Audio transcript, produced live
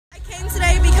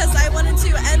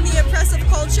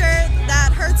culture that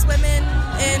hurts women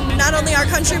in not only our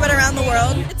country but around the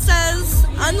world. It says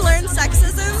unlearn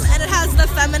sexism, and it has the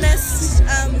feminist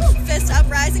fist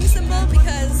uprising symbol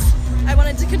because I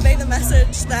wanted to convey the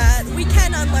message that we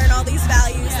can unlearn all these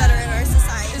values that are in our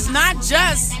society. It's not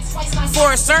just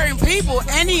for certain people.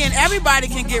 Any and everybody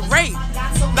can get raped.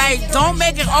 Like, don't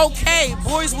make it okay,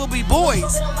 boys will be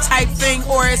boys type thing,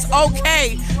 or it's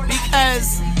okay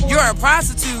because you're a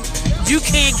prostitute, you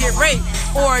can't get raped,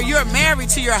 or you're married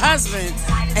to your husband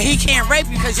and he can't rape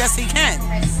you because yes he can.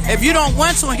 If you don't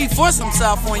want to and he forced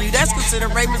himself on you, that's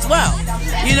considered rape as well.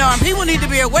 You know, and people need to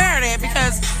be aware of that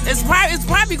because it's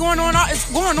probably going on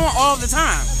all the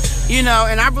time. You know,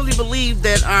 and I really believe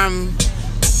that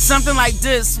something like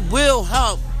this will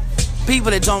help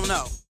people that don't know.